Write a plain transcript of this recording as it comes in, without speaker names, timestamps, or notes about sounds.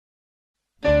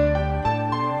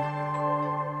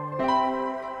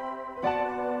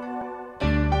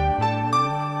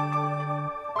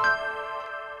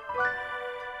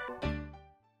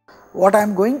what I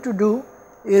am going to do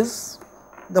is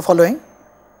the following.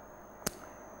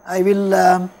 I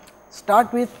will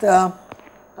start with a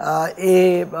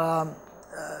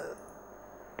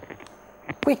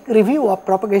quick review of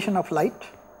propagation of light,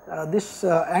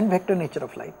 and vector nature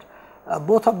of light.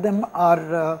 Both of them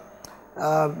are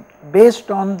based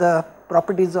on the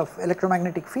properties of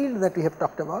electromagnetic field that we have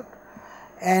talked about,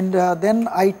 and then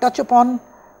I touch upon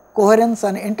coherence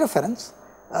and interference,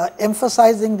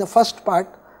 emphasizing the first part.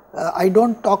 I do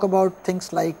not talk about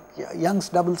things like Young's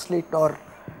double slit or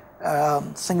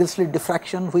single slit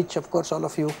diffraction, which of course all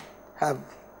of you have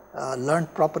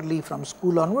learned properly from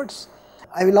school onwards.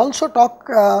 I will also talk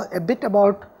a bit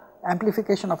about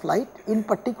amplification of light, in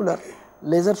particular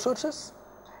laser sources,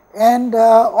 and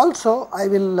also I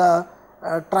will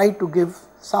try to give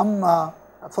some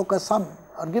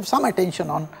give some attention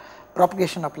on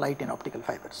propagation of light in optical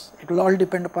fibers. It will all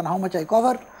depend upon how much I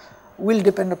cover, will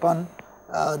depend upon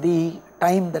the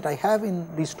time that I have in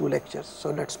these two lectures.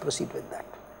 So let us proceed with that.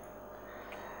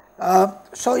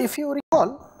 So if you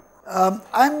recall,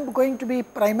 I am going to be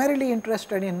primarily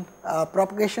interested in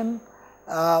propagation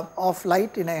of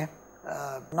light in a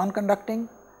non-conducting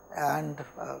and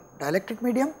dielectric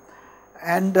medium,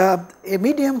 and a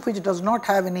medium which does not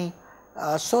have any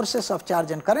sources of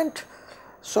charge and current.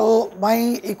 So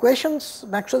my equations,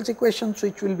 Maxwell's equations,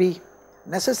 which will be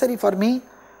necessary for me,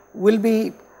 will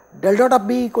be del dot of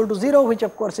B equal to 0, which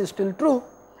of course is still true,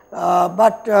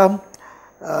 but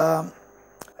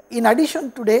in addition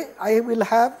today I will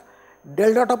have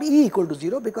del dot of E equal to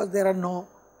 0, because there are no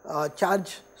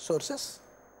charge sources.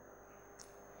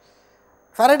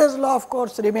 Faraday's law of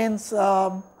course remains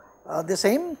the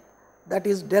same, that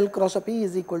is del cross of E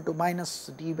is equal to minus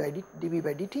dB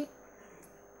by dt.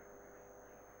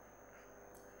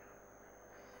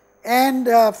 And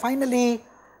finally,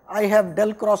 I have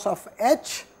del cross of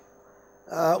H,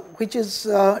 which is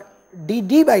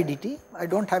dd by dt. I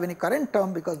do not have any current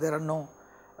term because there are no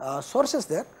sources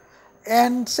there,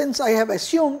 and since I have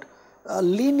assumed a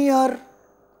linear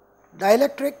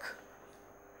dielectric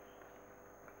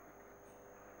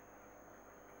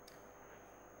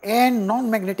and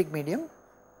non-magnetic medium,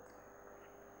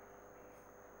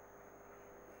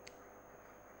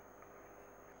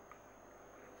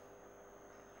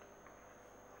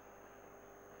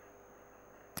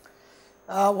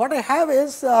 what I have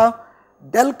is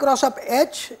del cross of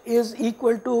H is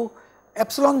equal to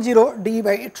epsilon 0 dE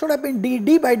by, it should have been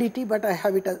dd by dt, but I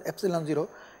have it as epsilon 0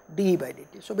 dE by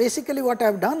dt. So basically what I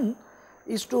have done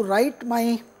is to write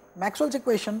my Maxwell's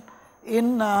equation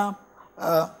in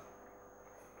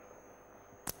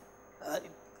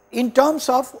terms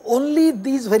of only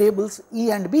these variables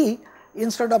E and B,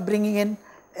 instead of bringing in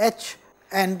H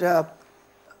and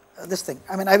this thing.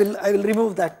 I mean, I will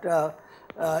remove that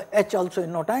H also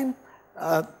in no time.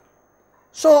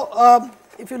 So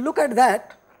if you look at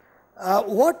that,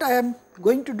 what I am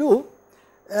going to do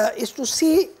is to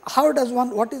see how does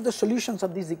one, what is the solutions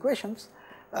of these equations.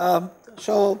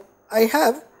 So I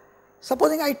have,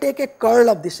 supposing I take a curl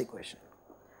of this equation,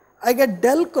 I get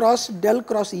del cross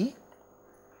E,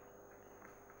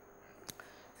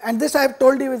 and this I have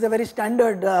told you is a very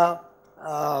standard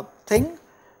thing,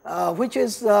 which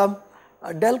is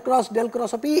del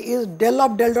cross of E is del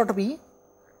dot of E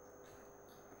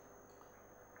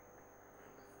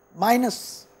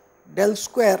minus del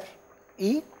square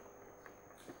E,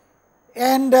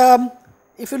 and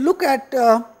if you look at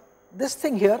this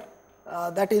thing here,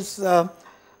 that is I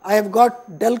have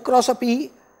got del cross of E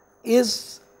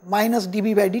is minus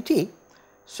dB by dt.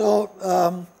 So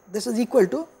this is equal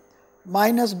to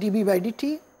minus dB by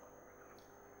dt.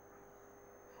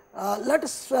 Let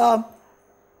us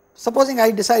supposing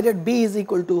I decided B is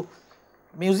equal to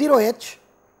mu 0 H.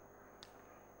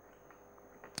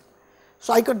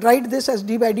 So I could write this as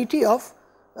d by dt of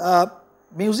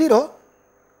mu 0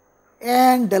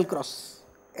 and del cross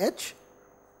H,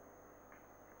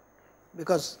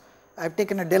 because I have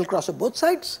taken a del cross of both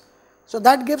sides. So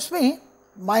that gives me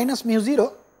minus mu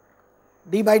 0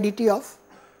 d by dt of,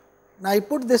 now I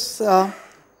put this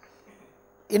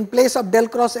in place of del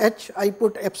cross H, I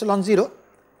put epsilon 0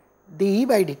 dE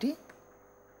by dt.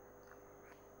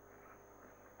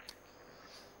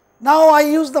 Now I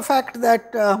use the fact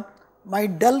that my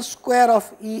del square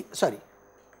of E,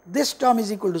 this term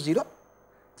is equal to 0.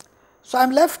 So I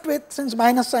am left with, since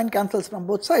minus sign cancels from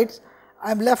both sides,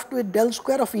 I am left with del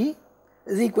square of E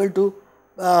is equal to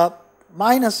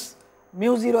minus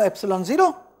mu 0 epsilon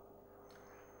 0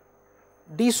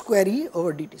 d square E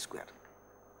over dt square.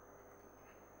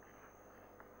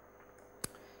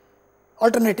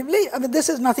 Alternatively, I mean, this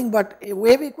is nothing but a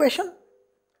wave equation,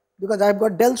 because I have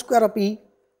got del square of E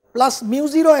plus mu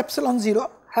 0 epsilon 0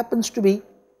 happens to be,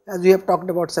 as we have talked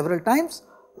about several times,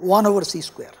 1 over c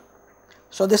square.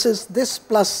 So, this is this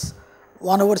plus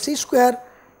 1 over c square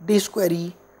d square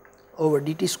e over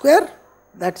dt square,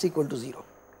 that is equal to 0.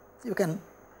 You can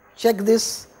check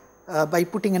this by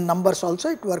putting in numbers also,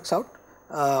 it works out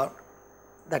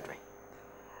that way.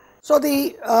 So,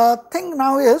 the thing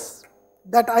now is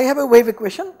that I have a wave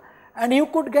equation and you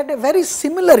could get a very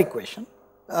similar equation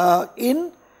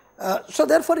so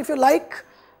therefore, if you like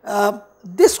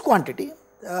this quantity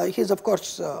is of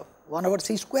course 1 over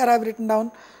c square I have written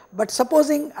down, but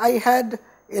supposing I had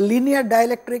a linear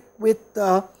dielectric with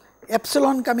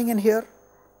epsilon coming in here,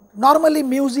 normally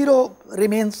mu 0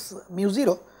 remains mu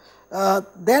 0,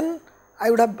 then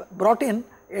I would have brought in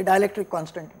a dielectric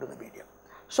constant into the medium.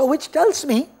 So, which tells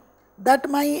me that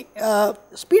my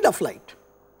speed of light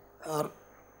or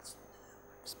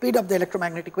speed of the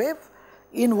electromagnetic wave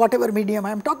in whatever medium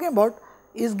I am talking about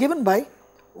is given by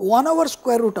 1 over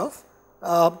square root of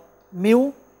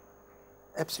mu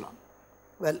epsilon.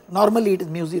 Well, normally it is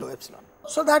mu 0 epsilon.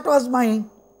 So, that was my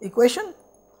equation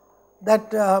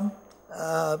that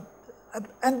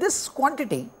and this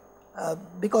quantity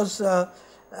because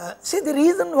see, the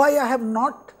reason why I have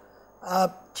not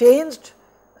changed,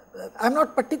 I am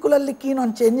not particularly keen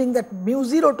on changing that mu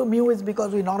 0 to mu is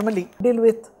because we normally deal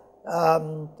with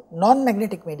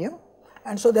non-magnetic medium,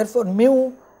 and so therefore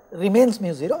mu remains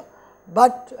mu 0,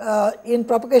 but in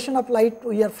propagation of light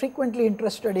we are frequently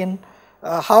interested in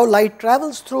how light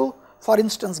travels through, for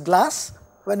instance, glass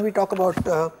when we talk about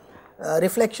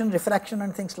reflection, refraction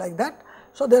and things like that.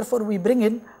 So, therefore, we bring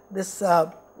in this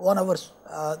 1 over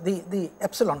the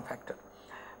epsilon factor.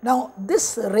 Now,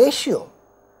 this ratio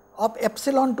of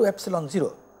epsilon to epsilon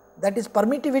 0, that is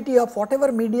permittivity of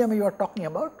whatever medium you are talking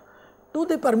about to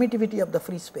the permittivity of the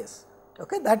free space,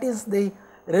 okay, that is the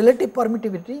relative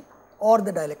permittivity or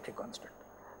the dielectric constant.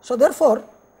 So, therefore,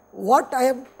 what I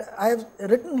have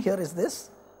written here is this,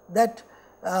 that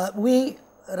we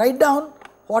write down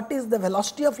what is the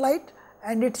velocity of light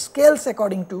and it scales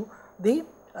according to the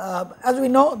as we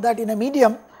know that in a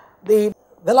medium the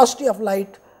velocity of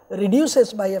light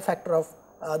reduces by a factor of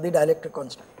the dielectric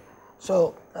constant.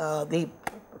 So,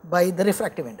 by the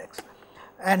refractive index,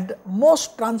 and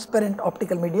most transparent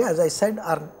optical media, as I said,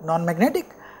 are non-magnetic,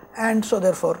 and so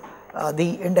therefore,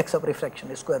 the index of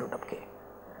refraction is square root of k.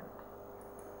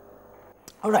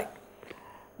 All right.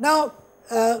 Now,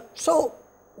 so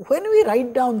when we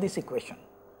write down this equation,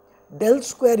 del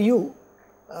square u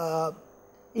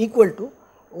equal to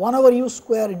 1 over u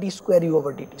square d square u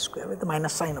over dt square with the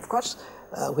minus sign, of course,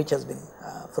 which has been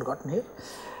forgotten here.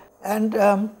 And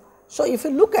so, if you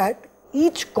look at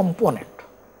each component,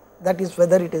 that is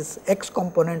whether it is x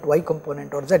component, y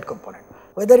component or z component,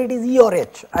 whether it is E or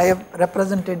H, I have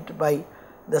represented by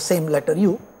the same letter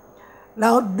u.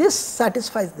 Now, this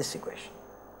satisfies this equation.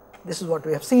 This is what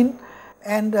we have seen,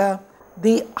 and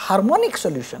the harmonic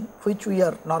solution which we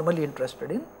are normally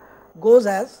interested in goes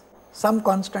as some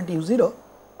constant u0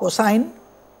 cosine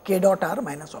k dot r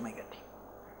minus omega t.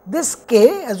 This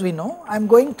k, as we know, I am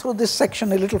going through this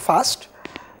section a little fast.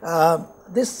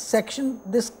 This section,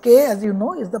 this k, as you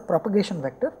know, is the propagation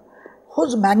vector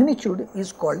whose magnitude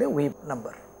is called a wave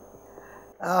number.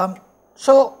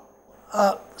 So,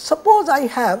 suppose I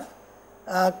have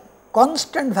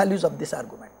constant values of this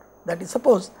argument, that is,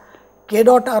 suppose k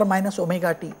dot r minus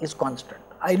omega t is constant.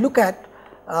 I look at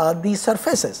the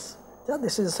surfaces. So,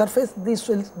 this is a surface, this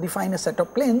will define a set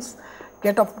of planes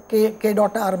k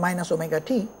dot r minus omega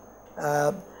t.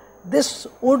 This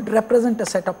would represent a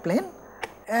set of plane,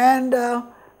 and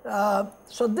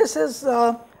so this is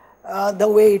the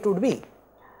way it would be.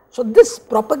 So, this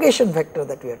propagation vector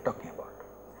that we are talking about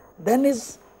then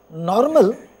is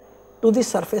normal to the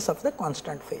surface of the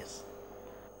constant phase,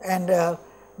 and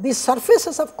the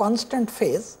surfaces of constant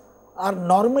phase are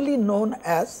normally known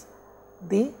as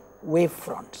the wave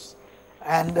fronts,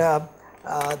 and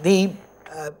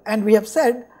and we have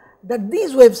said that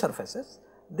these wave surfaces,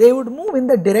 they would move in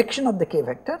the direction of the k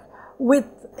vector with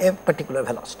a particular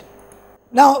velocity.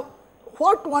 Now,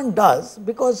 what one does,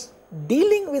 because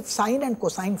dealing with sine and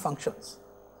cosine functions,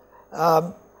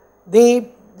 they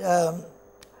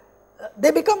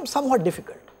become somewhat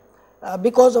difficult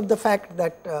because of the fact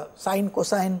that sine,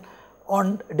 cosine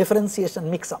on differentiation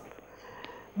mix up.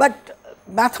 But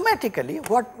mathematically,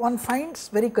 what one finds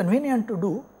very convenient to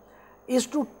do is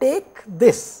to take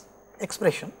this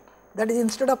expression, that is,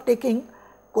 instead of taking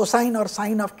cosine or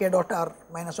sine of k dot r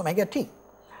minus omega t,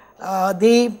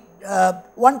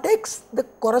 one takes the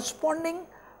corresponding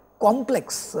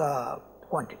complex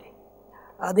quantity.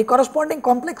 The corresponding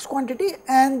complex quantity,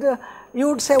 and you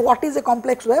would say, what is a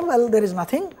complex wave? Well, there is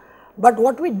nothing But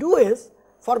what we do is,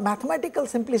 for mathematical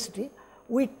simplicity,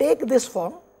 we take this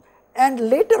form and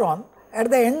later on at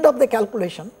the end of the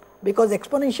calculation, because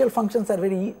exponential functions are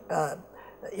very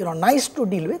nice to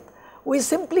deal with, we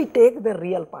simply take the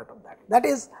real part of that. That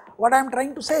is what I am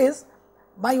trying to say is,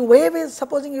 my wave is,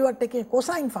 supposing you are taking a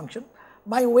cosine function,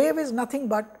 my wave is nothing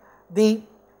but the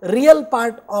real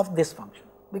part of this function,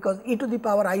 because e to the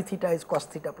power I theta is cos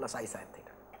theta plus I sin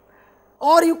theta.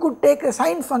 Or you could take a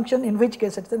sine function, in which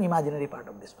case it is an imaginary part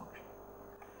of this function.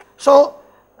 So,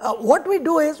 what we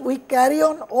do is we carry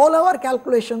on all our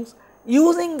calculations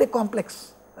using the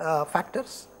complex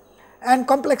factors, and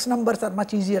complex numbers are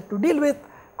much easier to deal with.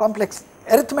 Complex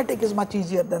arithmetic is much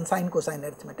easier than sine cosine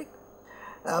arithmetic.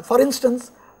 For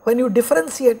instance, when you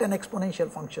differentiate an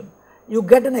exponential function, you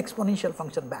get an exponential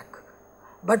function back,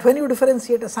 but when you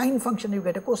differentiate a sine function, you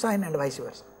get a cosine and vice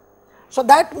versa. So,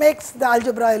 that makes the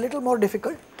algebra a little more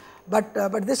difficult, but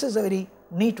this is a very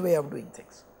neat way of doing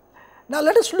things. Now,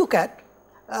 let us look at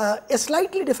a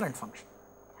slightly different function.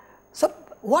 So,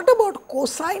 what about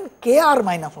cosine kr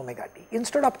minus omega t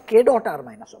instead of k dot r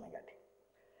minus omega t?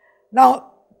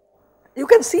 Now, you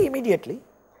can see immediately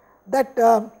that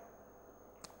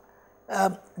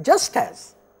just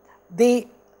as the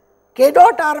k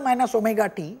dot r minus omega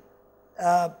t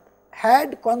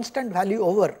had constant value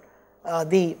over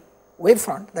the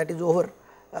wavefront, that is over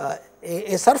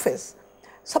a surface,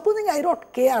 supposing I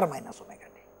wrote kr minus omega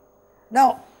t.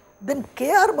 Now, then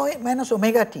kr minus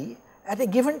omega t at a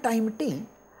given time t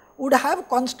would have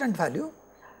constant value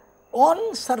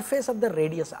on surface of the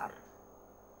radius r.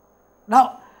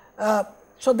 Now,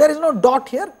 so there is no dot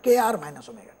here, kr minus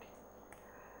omega t.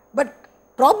 But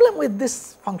problem with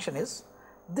this function is,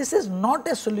 this is not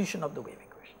a solution of the wave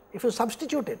equation. If you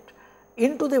substitute it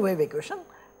into the wave equation,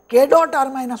 k dot r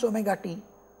minus omega t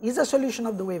is a solution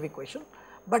of the wave equation,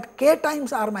 but k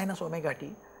times r minus omega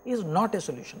t is not a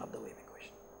solution of the wave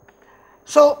equation.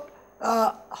 So,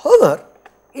 however,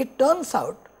 it turns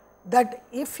out that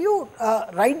if you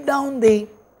write down the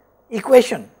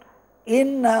equation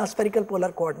in spherical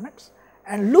polar coordinates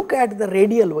and look at the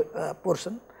radial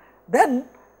portion, then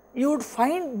you would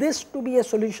find this to be a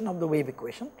solution of the wave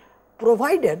equation,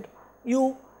 provided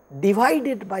you divide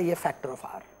it by a factor of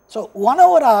r. So, 1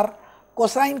 over r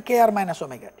cosine kr minus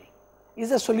omega t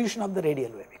is a solution of the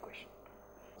radial wave equation.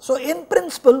 So, in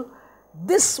principle,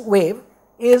 this wave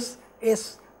is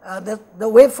the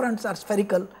wave fronts are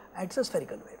spherical, and it is a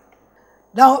spherical wave.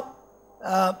 Now,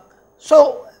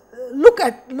 so look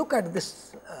at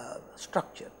this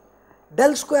structure.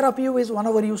 Del square of u is 1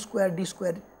 over u square d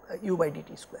square u by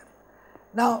dt square.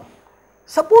 Now,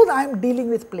 suppose I am dealing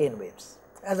with plane waves.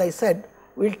 As I said,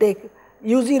 we will take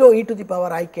u0 e to the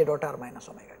power I k dot r minus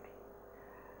omega t.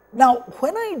 Now,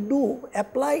 when I do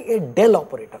apply a del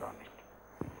operator on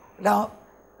it, now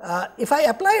if I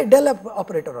apply a del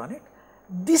operator on it,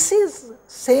 this is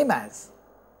same as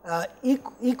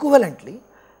equivalently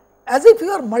as if you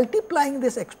are multiplying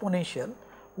this exponential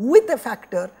with a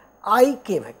factor I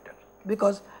k vector,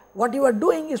 because what you are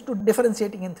doing is to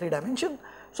differentiating in 3 dimension.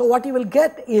 So, what you will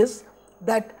get is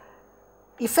that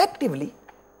effectively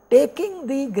taking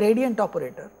the gradient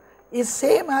operator is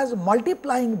same as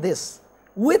multiplying this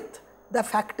with the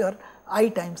factor I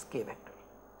times k vector.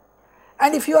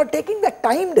 And if you are taking the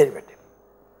time derivative,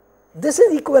 this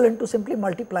is equivalent to simply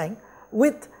multiplying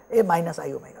with a minus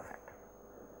I omega factor,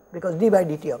 because d by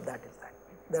dt of that is that.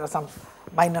 There are some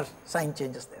minor sign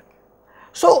changes there.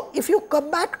 So, if you come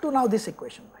back to now this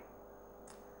equation,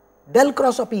 del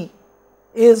cross of E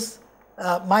is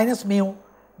minus mu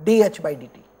dh by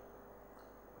dt.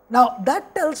 Now,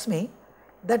 that tells me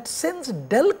that since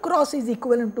del cross is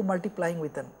equivalent to multiplying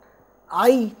with an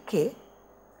I k,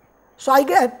 so I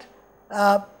get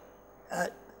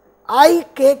I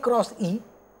k cross E,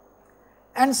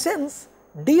 and since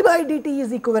d by dt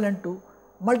is equivalent to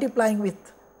multiplying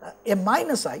with a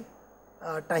minus I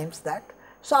times that,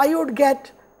 so I would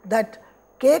get that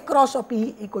k cross of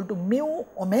E equal to mu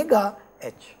omega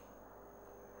h,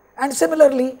 and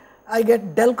similarly I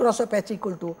get del cross of h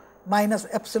equal to minus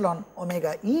epsilon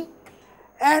omega E,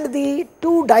 and the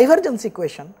two divergence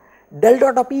equation del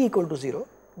dot of E equal to 0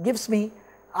 gives me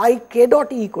I k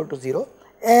dot E equal to 0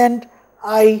 and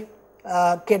I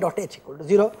k dot h equal to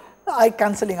 0. I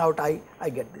cancelling out I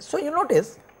get this. So, you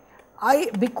notice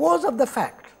because of the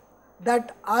fact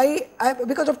that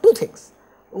because of two things.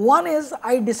 One is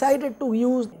I decided to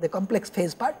use the complex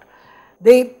phase part.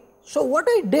 So, what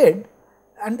I did,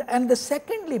 and the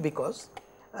secondly because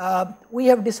we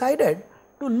have decided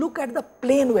to look at the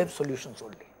plane wave solutions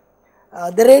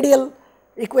only. The radial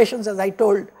equations, as I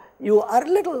told you, are a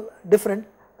little different,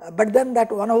 but then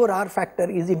that 1 over r factor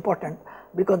is important.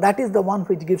 because that is the one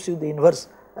which gives you the inverse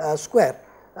square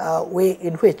way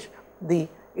in which the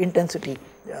intensity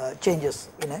changes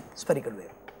in a spherical wave.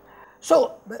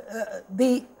 So,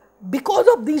 because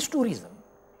of these two reasons,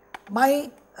 my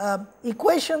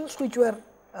equations which were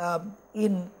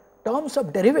in terms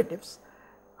of derivatives,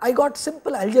 I got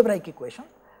simple algebraic equation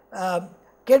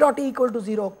k dot E equal to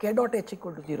 0, k dot H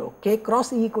equal to 0, k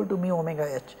cross E equal to mu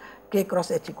omega H, k cross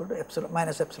H equal to epsilon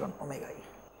minus epsilon omega E.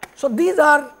 So, these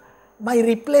are my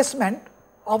replacement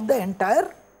of the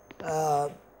entire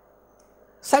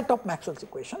set of Maxwell's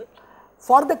equation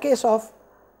for the case of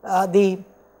the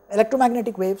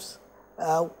electromagnetic waves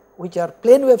which are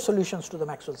plane wave solutions to the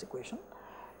Maxwell's equation,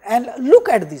 and look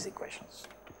at these equations.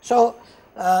 So,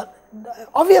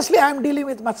 obviously I am dealing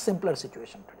with much simpler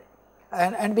situation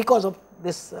today, and because of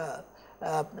this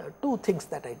two things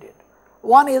that I did.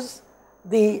 One is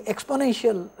the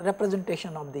exponential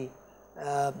representation of the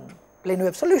plane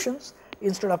wave solutions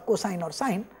instead of cosine or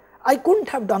sine. I could not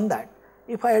have done that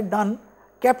if I had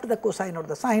kept the cosine or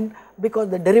the sine, because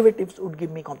the derivatives would give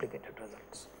me complicated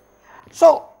results.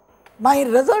 So, my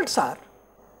results are,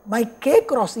 my k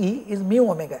cross E is mu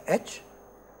omega H,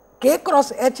 k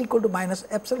cross H equal to minus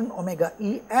epsilon omega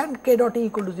E, and k dot E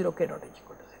equal to 0, k dot H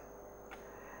equal to 0.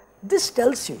 This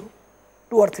tells you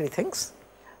two or three things.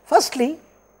 Firstly,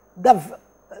 the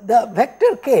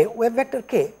vector k, wave vector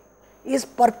k, is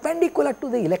perpendicular to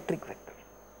the electric vector.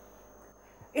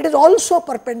 It is also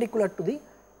perpendicular to the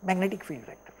magnetic field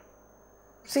vector.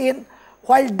 See,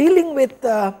 while dealing with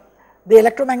the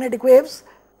electromagnetic waves,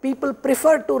 people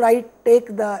prefer to take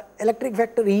the electric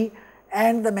vector E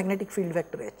and the magnetic field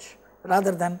vector H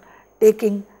rather than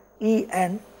taking E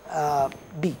and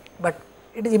B, but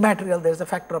it is immaterial. There is a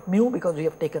factor of mu because we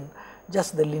have taken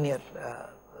just the linear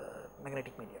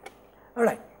magnetic medium.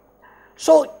 Alright.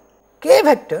 So, k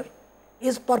vector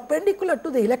is perpendicular to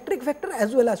the electric vector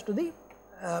as well as to the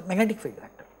magnetic field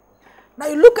vector. Now,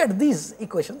 you look at these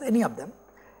equations, any of them,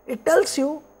 it tells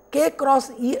you k cross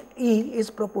E is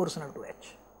proportional to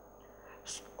H,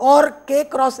 or k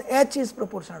cross H is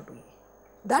proportional to E,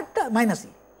 that minus E.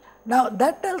 Now,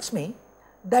 that tells me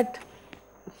that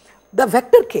the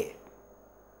vector k,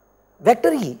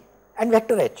 vector E and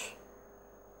vector H,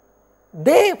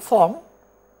 they form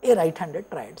a right-handed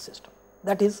triad system.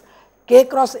 That is, k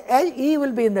cross E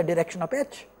will be in the direction of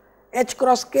H, H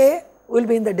cross k will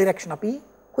be in the direction of E,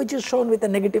 which is shown with a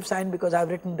negative sign because I have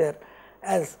written there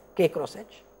as k cross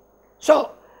H.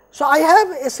 So, I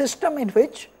have a system in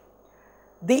which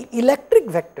the electric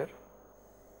vector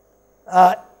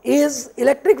and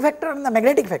the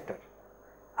magnetic vector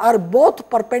are both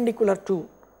perpendicular to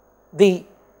the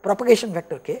propagation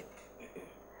vector k,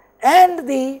 and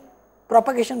the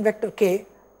propagation vector k,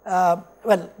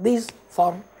 well, these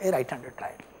form a right-handed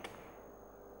triad.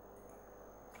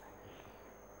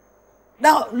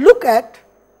 Now, look at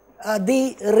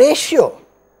the ratio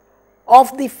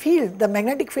of the field, the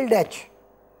magnetic field H,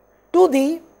 to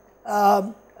the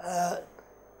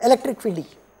electric field E.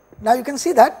 Now, you can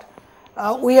see that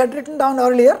we had written down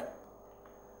earlier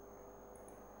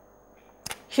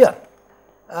here.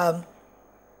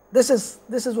 This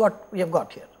is what we have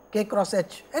got here, k cross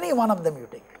H, any one of them you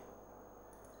take.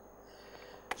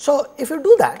 So, if you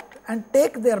do that and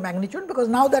take their magnitude, because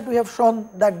now that we have shown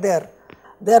that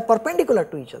they are perpendicular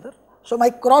to each other, so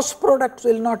my cross products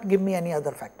will not give me any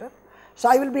other factor. So,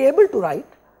 I will be able to write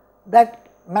that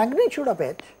magnitude of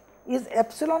H is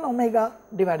epsilon omega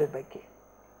divided by k,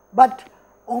 but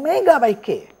omega by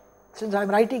k, since I am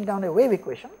writing down a wave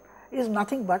equation, is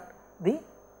nothing but the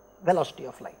velocity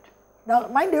of light. Now,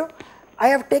 mind you, I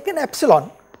have taken epsilon,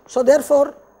 so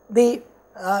therefore,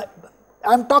 I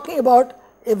am talking about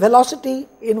a velocity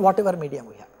in whatever medium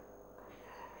we have.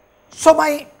 So,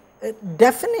 my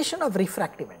definition of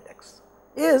refractive index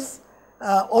is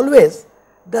always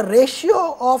the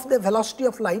ratio of the velocity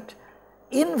of light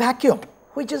in vacuum,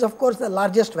 which is of course the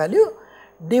largest value,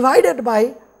 divided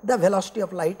by the velocity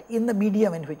of light in the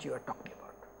medium in which you are talking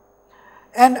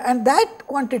about. And that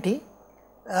quantity,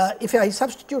 if I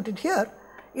substitute it here,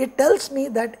 it tells me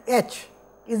that H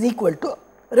is equal to,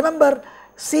 remember,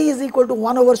 C is equal to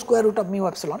 1 over square root of mu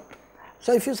epsilon.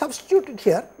 So, if you substitute it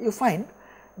here, you find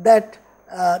that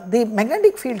the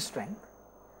magnetic field strength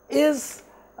is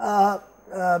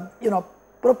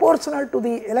proportional to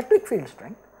the electric field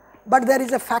strength, but there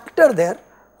is a factor there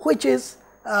which is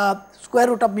square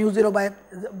root of mu 0 by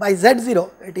z0,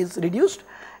 it is reduced,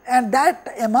 and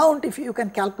that amount, if you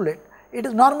can calculate, it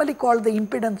is normally called the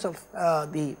impedance of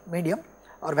the medium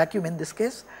or vacuum in this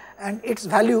case, and its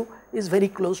value is very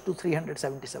close to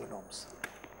 377 ohms.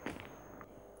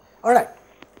 Alright.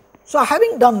 So,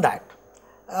 having done that,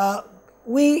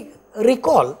 we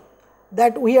recall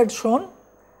that we had shown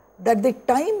that the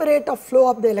time rate of flow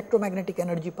of the electromagnetic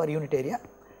energy per unit area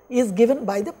is given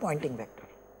by the Poynting vector.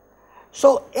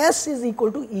 So, S is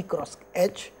equal to E cross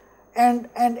H, and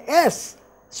S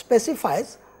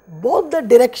specifies both the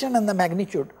direction and the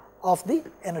magnitude of the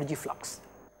energy flux.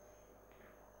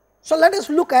 So, let us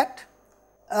look at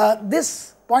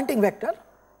this Poynting vector,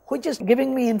 which is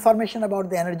giving me information about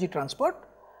the energy transport,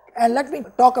 and let me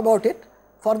talk about it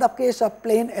for the case of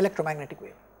plane electromagnetic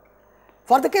wave.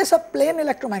 For the case of plane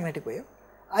electromagnetic wave,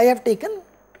 I have taken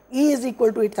E is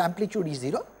equal to its amplitude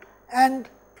E0, and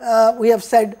we have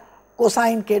said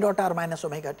cosine k dot r minus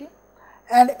omega t,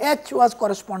 and H was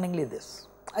correspondingly this.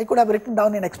 I could have written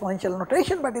down in exponential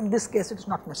notation, but in this case it is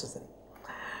not necessary.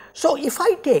 So, if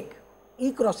I take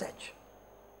E cross H,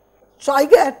 so I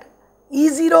get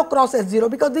E0 cross H0,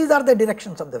 because these are the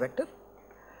directions of the vector,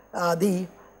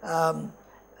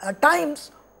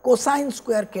 times cosine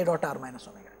square k dot r minus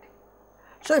omega t.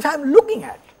 So, if I am looking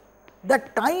at the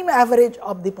time average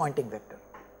of the Poynting vector,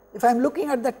 if I am looking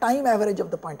at the time average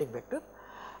of the Poynting vector,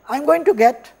 I am going to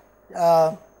get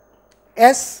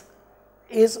S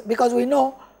is, because we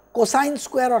know cosine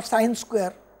square or sine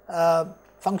square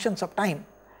functions of time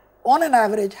on an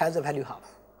average has a value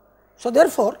half. So,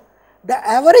 therefore, the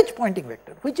average Poynting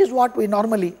vector, which is what we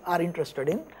normally are interested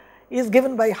in, is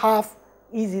given by half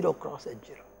E0 cross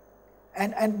H0,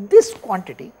 and this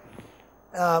quantity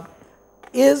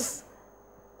is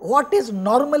what is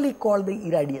normally called the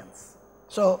irradiance.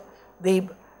 So, the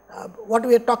what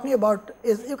we are talking about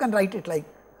is, you can write it like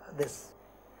this.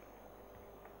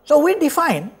 So, we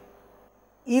define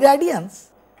irradiance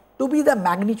to be the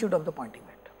magnitude of the Poynting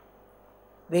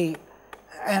vector.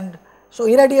 And so,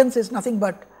 irradiance is nothing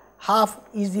but half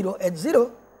E0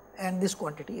 H0, and this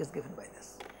quantity is given by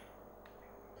this.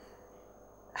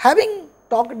 Having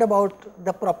talked about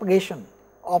the propagation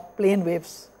of plane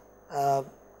waves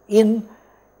in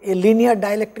a linear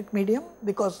dielectric medium,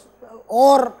 because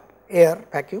or air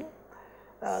vacuum,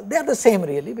 they are the same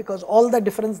really, because all the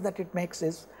difference that it makes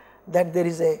is that there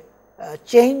is a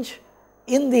change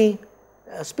in the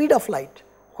speed of light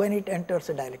when it enters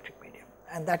a dielectric medium,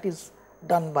 and that is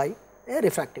done by a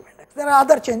refractive index. There are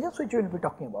other changes which we will be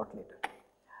talking about later.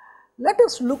 Let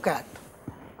us look at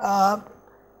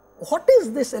what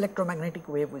is this electromagnetic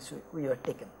wave which we have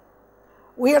taken.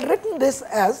 We had written this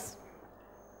as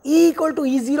E equal to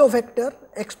E0 vector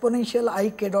exponential I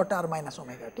k dot r minus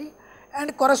omega t,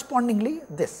 and correspondingly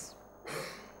this.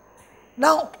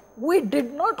 Now, we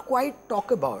did not quite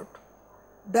talk about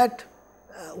that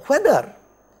whether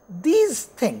these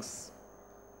things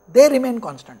they remain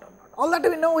constant or not. All that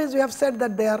we know is we have said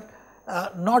that they are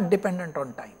not dependent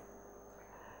on time.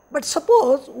 But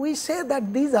suppose we say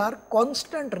that these are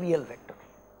constant real vector,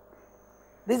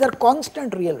 these are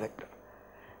constant real vector,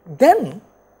 then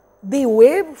the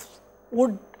waves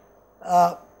would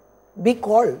be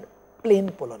called plane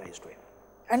polarized wave,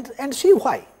 and see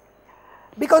why.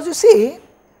 Because you see,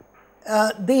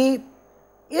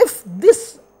 if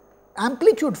this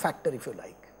amplitude factor, if you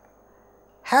like,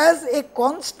 has a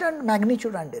constant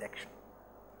magnitude and direction.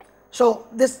 So,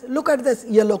 this, look at this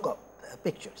yellow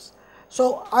pictures.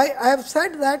 So, I have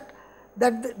said that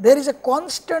there is a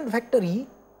constant vector E,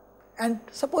 and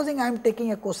supposing I am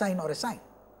taking a cosine or a sine,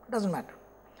 does not matter.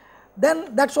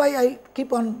 Then that is why I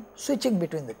keep on switching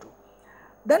between the two.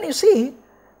 Then you see,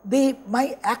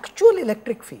 my actual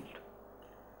electric field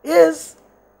is,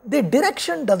 the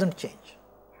direction does not change,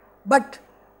 but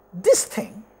this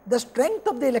thing, the strength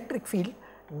of the electric field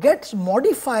gets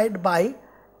modified by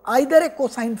either a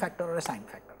cosine factor or a sine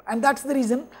factor, and that is the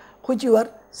reason which you are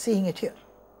seeing it here.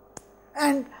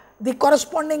 And the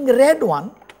corresponding red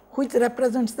one, which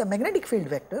represents the magnetic field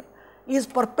vector, is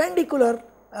perpendicular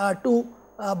to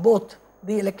both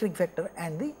the electric vector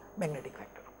and the magnetic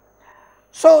vector.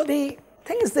 So, the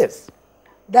thing is this,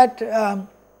 that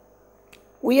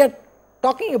we are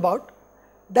talking about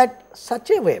that such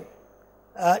a wave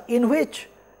in which,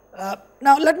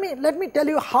 now let me tell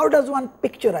you how does one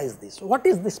picturize this. What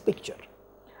is this picture?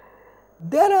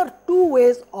 There are two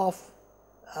ways of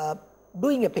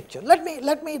doing a picture. Let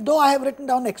me, though I have written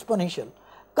down exponential,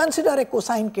 consider a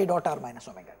cosine k dot r minus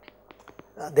omega t,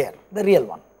 there, the real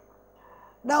one.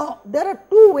 Now, there are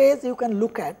two ways you can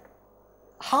look at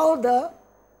how the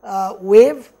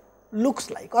wave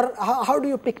looks like, or how do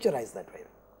you picturize that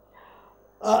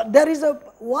wave. There is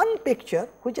one picture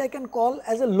which I can call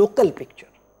as a local picture.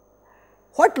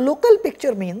 What local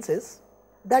picture means is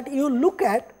that you look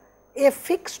at a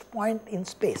fixed point in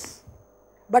space,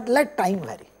 but let time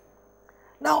vary.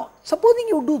 Now, supposing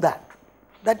you do that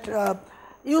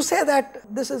you say that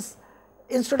this is,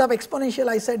 instead of exponential,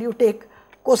 I said you take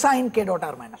cosine k dot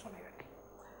r minus omega t.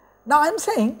 Now I am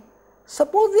saying,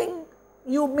 supposing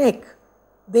you make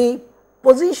the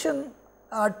position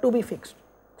to be fixed.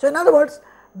 So in other words,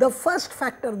 the first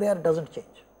factor there does not change.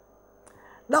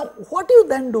 Now what you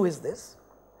then do is this,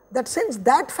 that since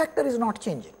that factor is not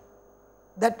changing,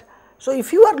 that so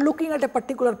if you are looking at a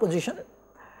particular position,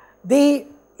 the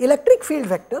electric field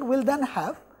vector will then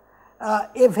have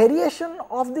a variation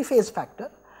of the phase factor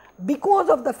because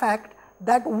of the fact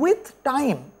that with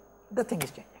time the thing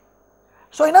is changing.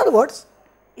 So in other words,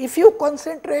 if you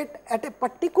concentrate at a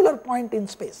particular point in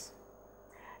space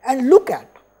and look at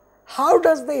how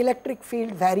does the electric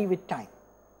field vary with time,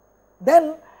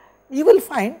 then you will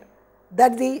find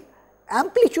that the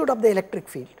amplitude of the electric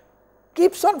field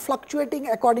keeps on fluctuating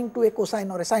according to a cosine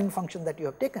or a sine function that you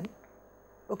have taken,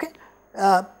 okay.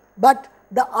 But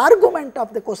the argument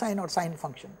of the cosine or sine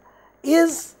function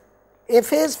is a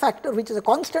phase factor which is a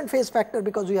constant phase factor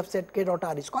because we have said k dot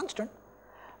r is constant,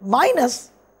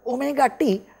 minus omega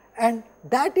t, and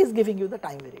that is giving you the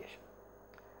time variation.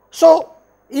 So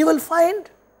you will find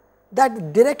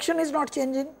that direction is not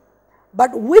changing,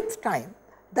 but with time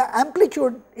the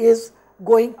amplitude is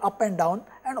going up and down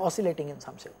and oscillating in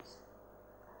some cells.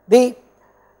 The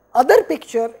other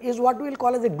picture is what we will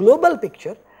call as a global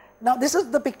picture. Now this is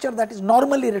the picture that is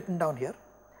normally written down here.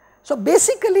 So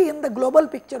basically in the global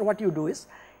picture what you do is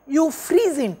you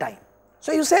freeze in time.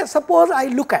 So you say, suppose I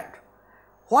look at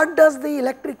what does the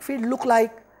electric field look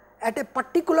like at a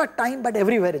particular time but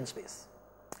everywhere in space.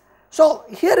 So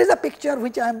here is a picture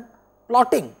which I am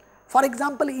plotting, for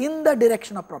example in the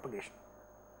direction of propagation.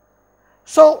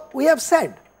 So we have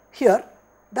said here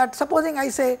that supposing I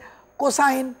say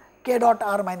cosine k dot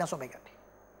r minus omega t,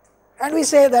 and we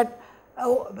say that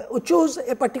choose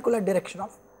a particular direction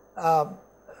of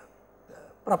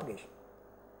propagation.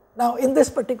 Now in this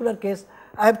particular case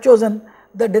I have chosen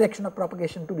the direction of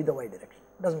propagation to be the y direction,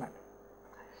 does not matter.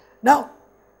 Now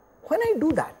when I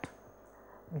do that,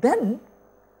 then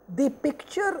the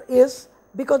picture is,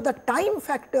 because the time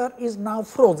factor is now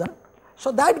frozen,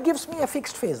 so that gives me a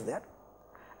fixed phase there,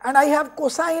 and I have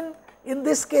cosine in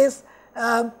this case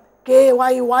k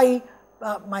y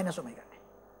minus omega t.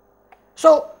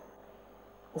 So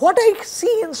what I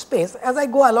see in space as I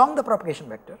go along the propagation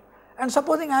vector, and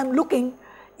supposing I am looking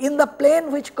in the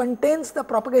plane which contains the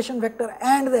propagation vector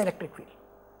and the electric field,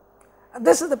 and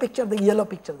this is the picture, the yellow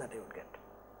picture that I would get.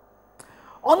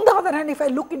 On the other hand, if I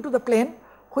look into the plane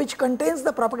which contains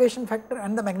the propagation vector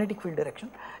and the magnetic field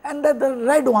direction, and the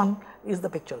red one is the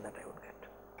picture that I would get.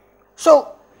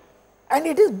 So, and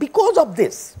it is because of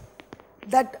this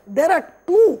that there are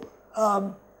two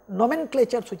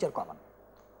nomenclatures which are common.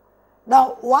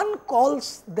 Now one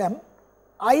calls them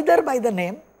either by the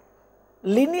name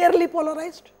linearly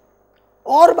polarized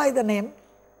or by the name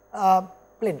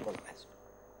plane polarized.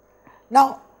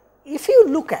 Now if you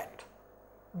look at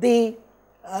the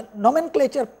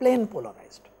nomenclature plane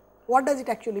polarized, what does it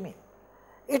actually mean?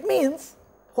 It means,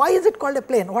 why is it called a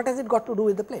plane? What has it got to do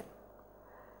with the plane?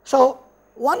 So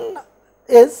one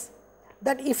is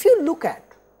that if you look at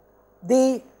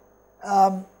the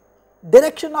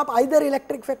direction of either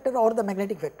electric vector or the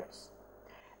magnetic vectors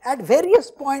at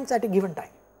various points at a given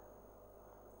time,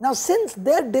 now since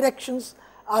their directions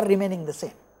are remaining the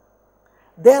same,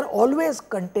 they are always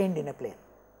contained in a plane,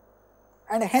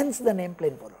 and hence the name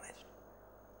plane polarized.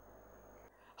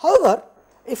 However,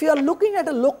 if you are looking at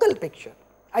a local picture,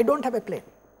 I do not have a plane.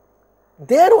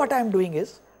 There what I am doing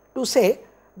is to say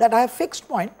that I have fixed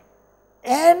point,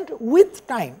 and with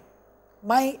time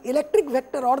my electric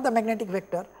vector or the magnetic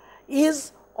vector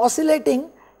is oscillating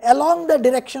along the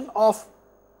direction of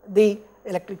the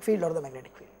electric field or the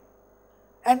magnetic field.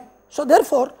 And so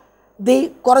therefore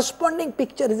the corresponding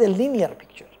picture is a linear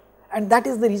picture, and that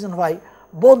is the reason why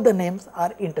both the names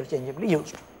are interchangeably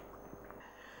used.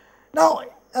 Now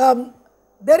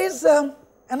there is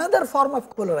another form of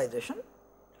polarization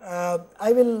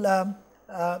I will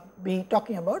be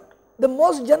talking about. The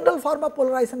most general form of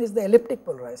polarization is the elliptic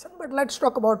polarization, but let us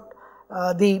talk about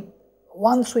the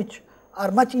ones which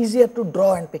are much easier to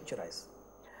draw and picturize.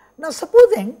 Now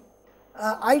supposing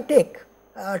I take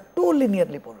two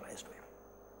linearly polarized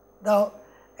waves,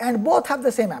 and both have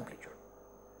the same amplitude,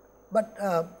 but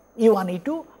E1,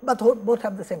 E2, but both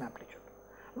have the same amplitude.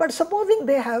 But supposing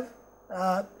they have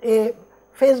a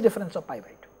phase difference of pi by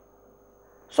 2.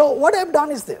 So what I have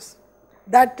done is this,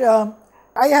 that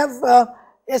I have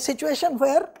a situation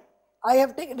where I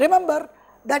have taken, remember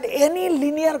that any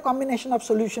linear combination of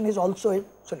solution is also a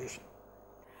solution.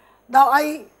 Now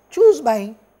I choose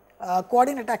my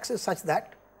coordinate axis such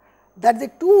that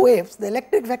the two waves, the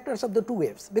electric vectors of the two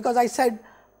waves, because I said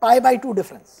pi by 2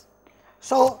 difference.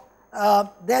 So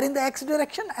they are in the x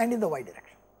direction and in the y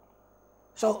direction.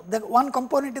 So, the one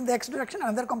component in the x direction,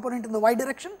 another component in the y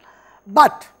direction,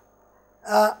 but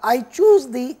I choose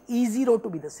the E0 to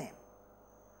be the same.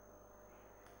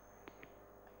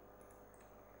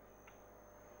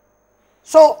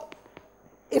 So,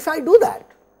 if I do that,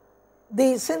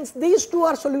 since these two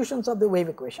are solutions of the wave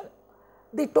equation,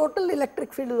 the total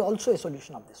electric field is also a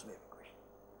solution of this wave equation.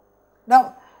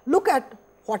 Now, look at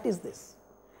what is this.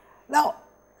 Now,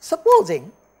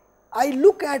 supposing I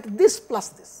look at this plus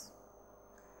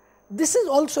this is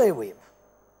also a wave.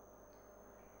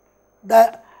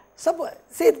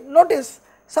 Notice,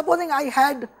 supposing I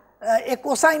had a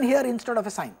cosine here instead of a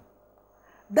sine,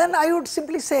 then I would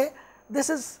simply say this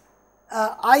is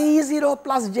I0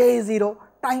 plus J0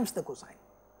 times the cosine,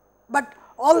 but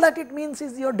all that it means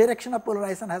is your direction of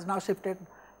polarization has now shifted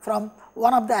from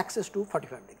one of the axes to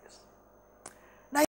 45 degrees.